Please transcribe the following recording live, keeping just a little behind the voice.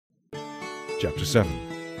chapter 7.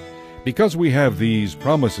 Because we have these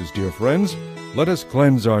promises, dear friends, let us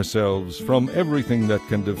cleanse ourselves from everything that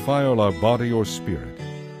can defile our body or spirit,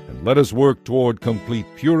 and let us work toward complete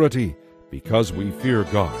purity, because we fear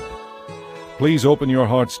God. Please open your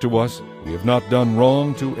hearts to us. We have not done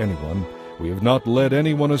wrong to anyone. We have not led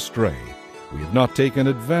anyone astray. We have not taken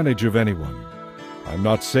advantage of anyone. I'm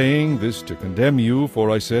not saying this to condemn you,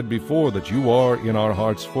 for I said before that you are in our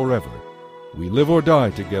hearts forever. We live or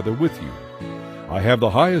die together with you. I have the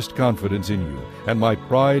highest confidence in you, and my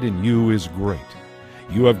pride in you is great.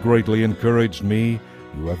 You have greatly encouraged me.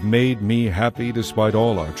 You have made me happy despite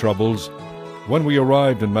all our troubles. When we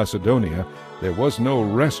arrived in Macedonia, there was no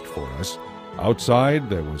rest for us. Outside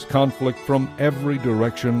there was conflict from every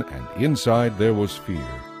direction, and inside there was fear.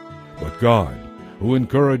 But God, who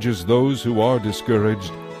encourages those who are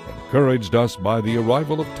discouraged, encouraged us by the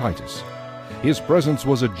arrival of Titus. His presence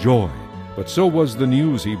was a joy, but so was the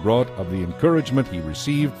news he brought of the encouragement he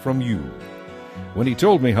received from you. When he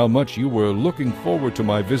told me how much you were looking forward to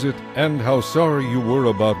my visit, and how sorry you were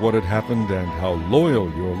about what had happened, and how loyal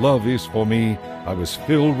your love is for me, I was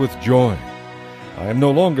filled with joy. I am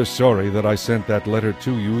no longer sorry that I sent that letter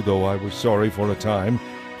to you, though I was sorry for a time,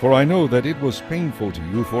 for I know that it was painful to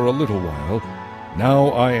you for a little while. Now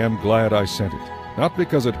I am glad I sent it, not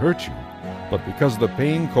because it hurt you, but because the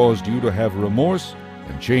pain caused you to have remorse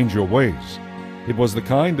and change your ways. It was the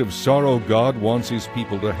kind of sorrow God wants His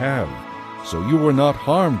people to have, so you were not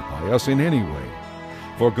harmed by us in any way.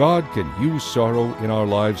 For God can use sorrow in our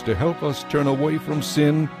lives to help us turn away from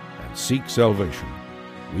sin and seek salvation.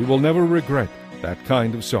 We will never regret that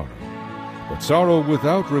kind of sorrow. But sorrow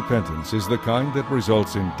without repentance is the kind that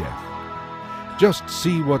results in death. Just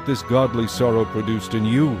see what this godly sorrow produced in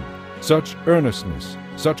you. Such earnestness,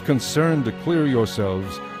 such concern to clear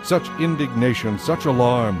yourselves, such indignation, such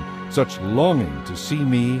alarm, such longing to see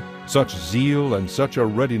me, such zeal, and such a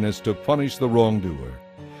readiness to punish the wrongdoer.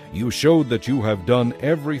 You showed that you have done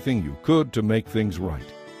everything you could to make things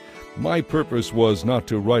right. My purpose was not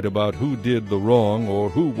to write about who did the wrong or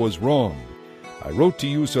who was wronged. I wrote to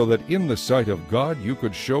you so that in the sight of God you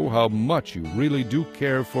could show how much you really do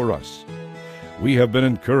care for us. We have been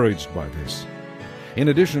encouraged by this. In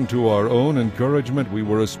addition to our own encouragement, we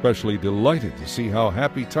were especially delighted to see how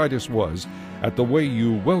happy Titus was at the way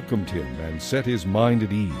you welcomed him and set his mind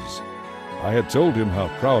at ease. I had told him how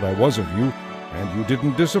proud I was of you, and you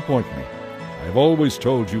didn't disappoint me. I have always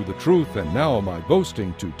told you the truth, and now my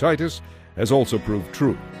boasting to Titus has also proved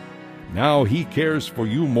true. Now he cares for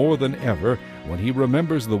you more than ever when he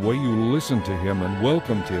remembers the way you listened to him and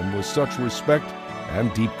welcomed him with such respect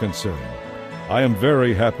and deep concern. I am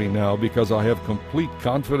very happy now because I have complete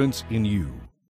confidence in you.